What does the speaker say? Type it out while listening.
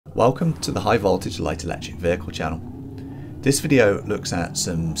Welcome to the High Voltage Light Electric Vehicle channel. This video looks at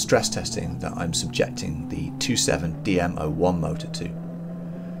some stress testing that I'm subjecting the TOSEVEN DM01 motor to.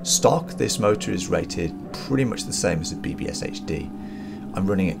 Stock, this motor is rated pretty much the same as the BBS HD. I'm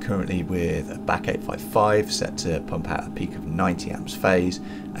running it currently with a back 855 set to pump out a peak of 90 amps phase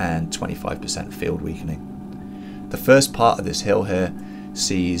and 25% field weakening. The first part of this hill here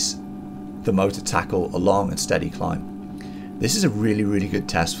sees the motor tackle a long and steady climb. This is a really good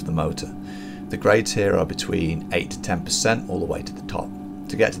test for the motor. The grades here are between 8 to 10% all the way to the top.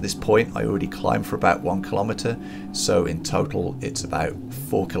 To get to this point I already climbed for about 1 kilometer, so in total it's about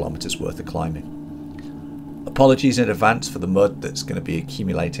 4 kilometers worth of climbing. Apologies in advance for the mud that's going to be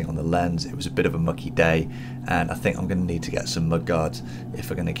accumulating on the lens. It was a bit of a mucky day and I think I'm going to need to get some mud guards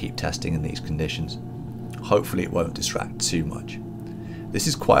if we're going to keep testing in these conditions. Hopefully it won't distract too much. This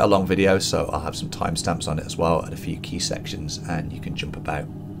is quite a long video, so I'll have some timestamps on it as well at a few key sections and you can jump about.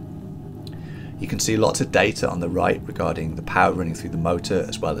 You can see lots of data on the right regarding the power running through the motor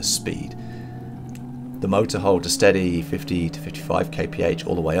as well as speed. The motor holds a steady 50 to 55 kph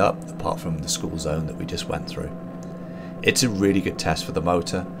all the way up, apart from the school zone that we just went through. It's a really good test for the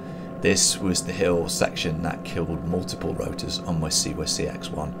motor. This was the hill section that killed multiple rotors on my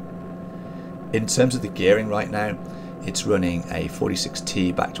CX1. In terms of the gearing right now, it's running a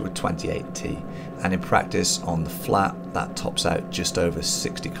 46T back to a 28T, and in practice on the flat that tops out just over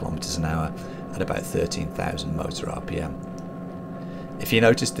 60 kilometers an hour at about 13,000 motor RPM. If you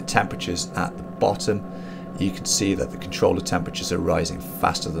notice the temperatures at the bottom, you can see that the controller temperatures are rising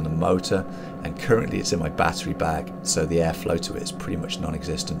faster than the motor, and currently it's in my battery bag, so the airflow to it is pretty much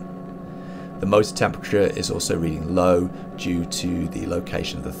non-existent. The motor temperature is also reading low due to the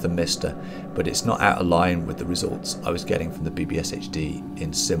location of the thermistor, but it's not out of line with the results I was getting from the BBS HD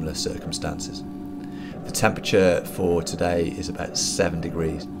in similar circumstances. The temperature for today is about 7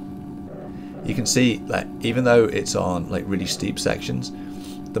 degrees. You can see that even though it's on really steep sections,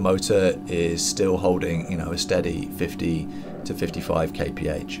 the motor is still holding, a steady 50 to 55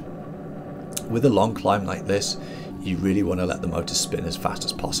 kph. With a long climb like this, you really want to let the motor spin as fast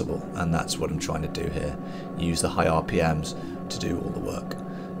as possible, and that's what I'm trying to do here. Use the high RPMs to do all the work.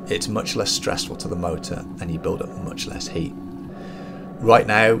 It's much less stressful to the motor and you build up much less heat. Right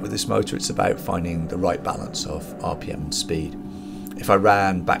now with this motor it's about finding the right balance of RPM and speed. If I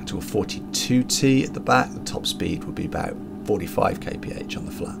ran back to a 42T at the back, the top speed would be about 45 kph on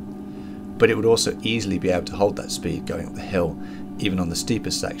the flat. But it would also easily be able to hold that speed going up the hill, even on the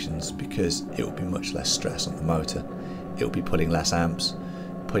steepest sections, because it will be much less stress on the motor. It will be putting less amps,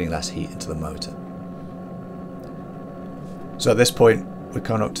 putting less heat into the motor. So at this point we're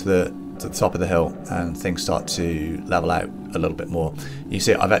coming up to the top of the hill and things start to level out a little bit more. You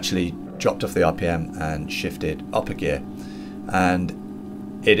see I've actually dropped off the RPM and shifted up a gear, and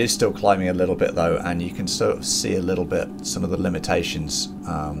it is still climbing a little bit though, and you can sort of see a little bit some of the limitations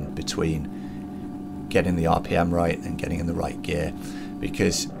between getting the RPM right and getting in the right gear,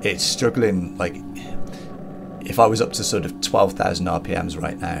 because it's struggling. If I was up to sort of 12,000 RPMs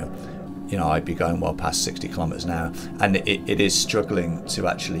right now, I'd be going well past 60 kilometers an hour, and it is struggling to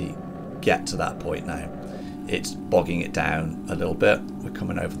actually get to that point now. It's bogging it down a little bit. We're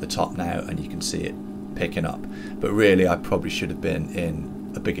coming over the top now and you can see it picking up, but really I probably should have been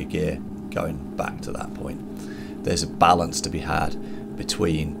in a bigger gear going back to that point. There's a balance to be had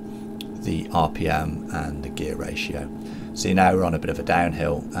between the RPM and the gear ratio. See, now we're on a bit of a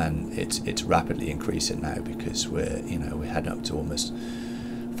downhill and it's rapidly increasing now, because we're heading up to almost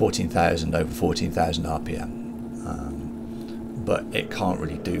 14,000, over 14,000 RPM. But it can't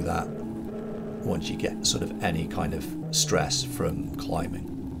really do that once you get sort of any kind of stress from climbing.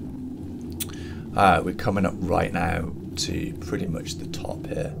 We're coming up right now to pretty much the top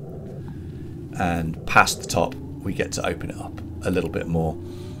here, and past the top we get to open it up a little bit more.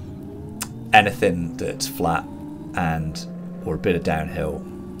 Anything that's flat or a bit of downhill,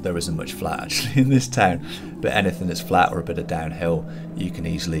 there isn't much flat actually in this town, but anything that's flat or a bit of downhill, you can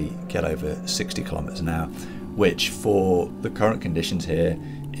easily get over 60 kilometers an hour, which for the current conditions here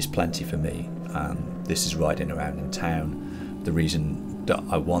is plenty for me. This is riding around in town. The reason that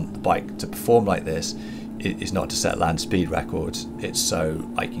I want the bike to perform like this is not to set land speed records, it's so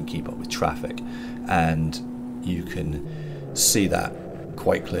I can keep up with traffic, and you can see that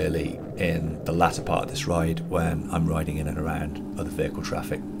quite clearly in the latter part of this ride when I'm riding in and around other vehicle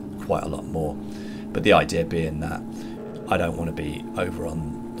traffic quite a lot more. But the idea being that I don't want to be over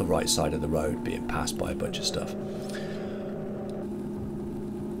on the right side of the road being passed by a bunch of stuff.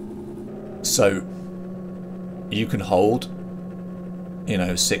 So you can hold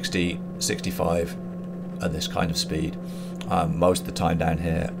 60, 65 at this kind of speed, Most of the time down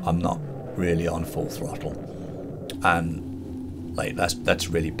here I'm not really on full throttle, and like that's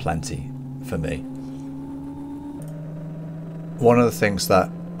really plenty for me. One of the things that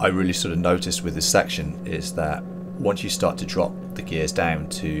I really sort of noticed with this section is that once you start to drop the gears down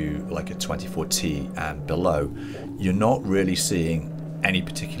to like a 24T and below, you're not really seeing any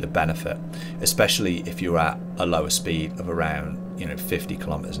particular benefit, especially if you're at a lower speed of around 50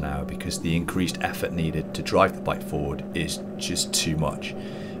 kilometers an hour, because the increased effort needed to drive the bike forward is just too much,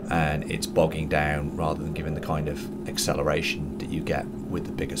 and it's bogging down rather than giving the kind of acceleration that you get with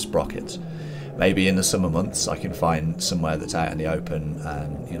the bigger sprockets. Maybe in the summer months I can find somewhere that's out in the open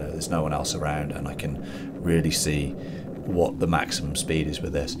and there's no one else around, and I can really see what the maximum speed is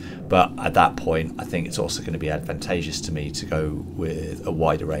with this. But at that point I think it's also going to be advantageous to me to go with a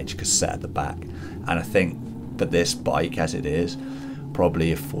wider range cassette at the back, and I think for this bike as it is,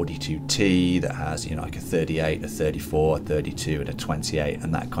 probably a 42T that has like a 38, a 34, a 32 and a 28,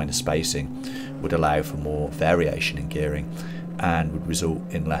 and that kind of spacing would allow for more variation in gearing and would result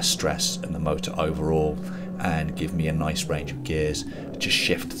in less stress in the motor overall, and give me a nice range of gears to just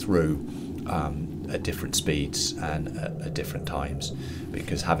shift through at different speeds and at different times,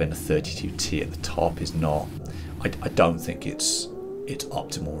 because having a 32T at the top is not, I don't think it's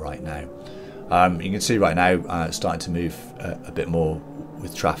optimal right now. You can see right now it's starting to move a bit more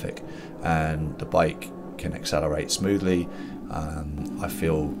with traffic, and the bike can accelerate smoothly. I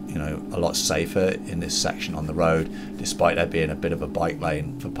feel a lot safer in this section on the road, despite there being a bit of a bike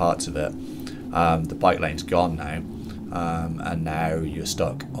lane for parts of it. The bike lane's gone now, and now you're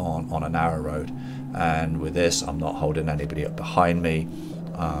stuck on a narrow road, and with this I'm not holding anybody up behind me.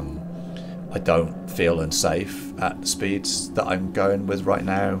 I don't feel unsafe at the speeds that I'm going with right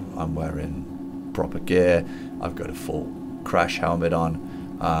now. I'm wearing proper gear, I've got a full crash helmet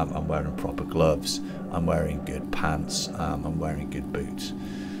on, I'm wearing proper gloves, I'm wearing good pants, I'm wearing good boots,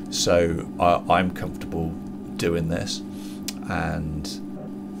 so I'm comfortable doing this, and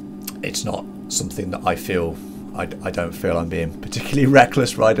it's not something that I feel, I don't feel I'm being particularly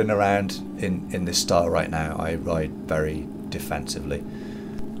reckless riding around in this style right now. I ride very defensively.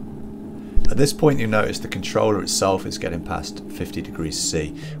 At this point you notice the controller itself is getting past 50 degrees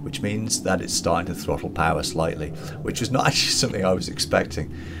C, which means that it's starting to throttle power slightly, which was not actually something I was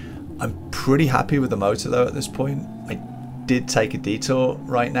expecting. I'm pretty happy with the motor though at this point. I did take a detour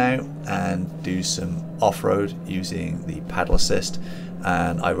right now and do some off-road using the pedal assist,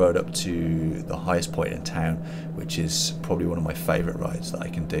 and I rode up to the highest point in town, which is probably one of my favourite rides that I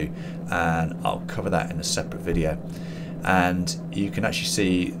can do, and I'll cover that in a separate video. And you can actually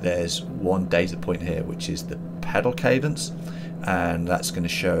see there's one data point here, which is the pedal cadence, and that's going to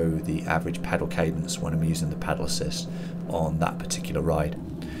show the average pedal cadence when I'm using the pedal assist on that particular ride.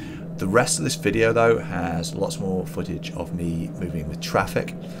 The rest of this video though has lots more footage of me moving with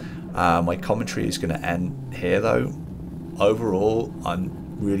traffic. My commentary is going to end here though. Overall I'm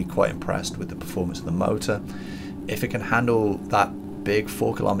really quite impressed with the performance of the motor. If it can handle that big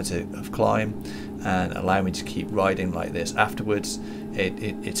 4 kilometer of climb and allow me to keep riding like this afterwards,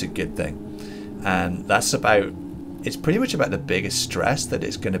 it's a good thing. And that's about, it's pretty much about the biggest stress that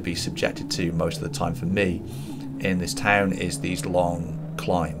it's going to be subjected to most of the time for me in this town is these long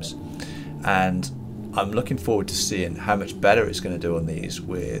climbs, and I'm looking forward to seeing how much better it's going to do on these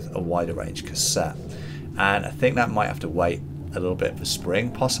with a wider range cassette. And I think that might have to wait a little bit for spring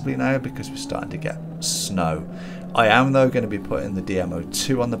possibly now, because we're starting to get snow. I am though going to be putting the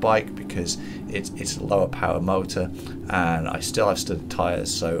DM02 on the bike because it's a lower power motor, and I still have studded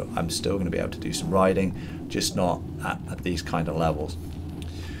tyres, so I'm still going to be able to do some riding, just not at these kind of levels.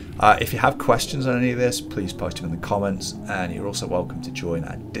 If you have questions on any of this, please post them in the comments, and you're also welcome to join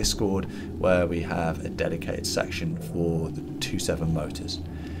our Discord, where we have a dedicated section for the 27 motors.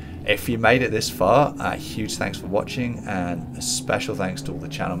 If you made it this far, huge thanks for watching, and a special thanks to all the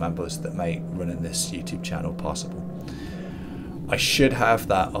channel members that make running this YouTube channel possible. I should have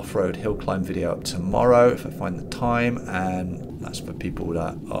that off-road hill climb video up tomorrow if I find the time, and that's for people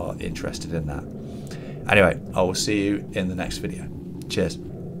that are interested in that. Anyway, I will see you in the next video. Cheers.